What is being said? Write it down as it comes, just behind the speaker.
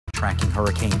tracking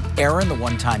Hurricane Erin. The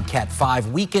one-time Cat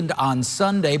 5 weakened on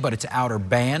Sunday, but its outer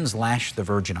bands lashed the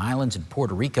Virgin Islands and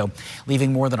Puerto Rico,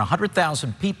 leaving more than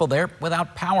 100,000 people there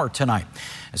without power tonight.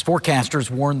 As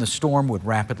forecasters warned the storm would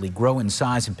rapidly grow in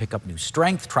size and pick up new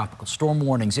strength, tropical storm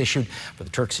warnings issued for the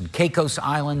Turks and Caicos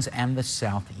Islands and the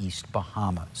southeast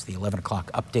Bahamas. The 11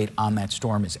 o'clock update on that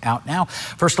storm is out now.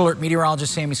 First Alert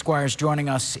meteorologist Sammy Squires joining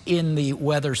us in the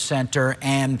Weather Center.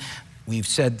 And we've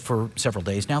said for several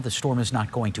days now the storm is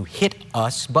not going to hit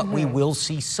us, but we will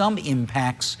see some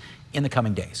impacts in the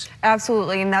coming days.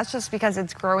 Absolutely, and that's just because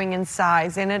it's growing in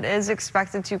size, and it is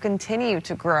expected to continue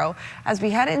to grow as we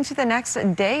head into the next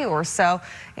day or so.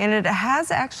 And it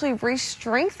has actually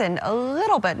re-strengthened a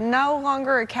little bit, no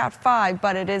longer a Cat 5,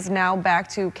 but it is now back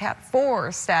to Cat 4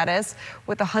 status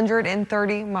with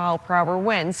 130-mile-per-hour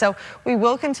winds. So we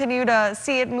will continue to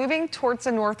see it moving towards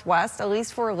the northwest, at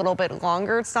least for a little bit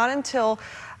longer. It's not until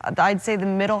I'd say the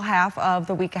middle half of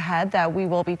the week ahead that we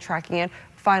will be tracking it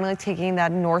finally taking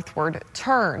that northward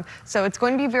turn. So it's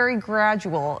going to be very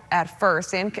gradual at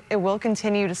first, and it will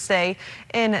continue to stay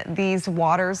in these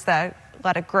waters that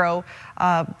let it grow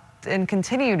and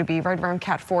continue to be right around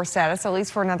Cat 4 status, at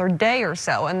least for another day or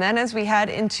so. And then as we head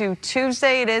into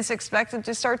Tuesday, it is expected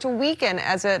to start to weaken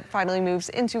as it finally moves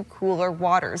into cooler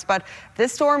waters. But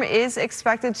this storm is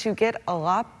expected to get a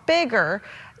lot bigger,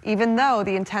 even though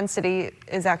the intensity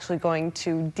is actually going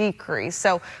to decrease.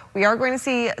 So we are going to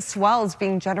see swells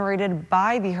being generated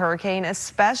by the hurricane,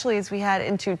 especially as we head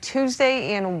into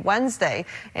Tuesday and Wednesday.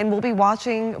 And we'll be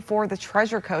watching for the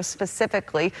Treasure Coast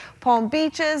specifically. Palm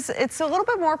Beaches, it's a little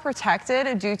bit more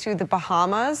protected due to the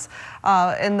Bahamas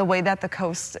and the way that the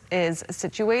coast is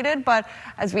situated. But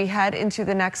as we head into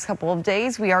the next couple of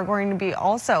days, we are going to be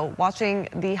also watching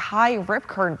the high rip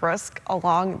current risk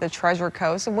along the Treasure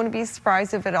Coast. I wouldn't be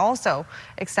surprised if it also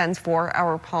extends for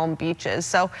our Palm Beaches.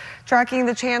 So tracking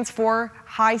the chance for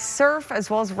high surf as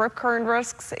well as rip current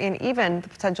risks and even the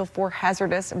potential for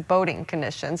hazardous boating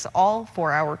conditions, all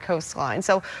for our coastline.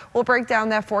 So we'll break down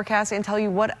that forecast and tell you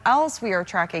what else we are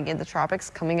tracking in the tropics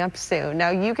coming up soon. Now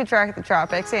you can track the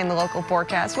tropics and the local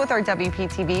forecast with our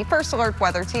WPTV First Alert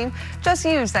weather team. Just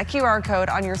use that QR code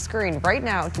on your screen right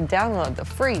now to download the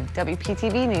free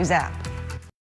WPTV News app.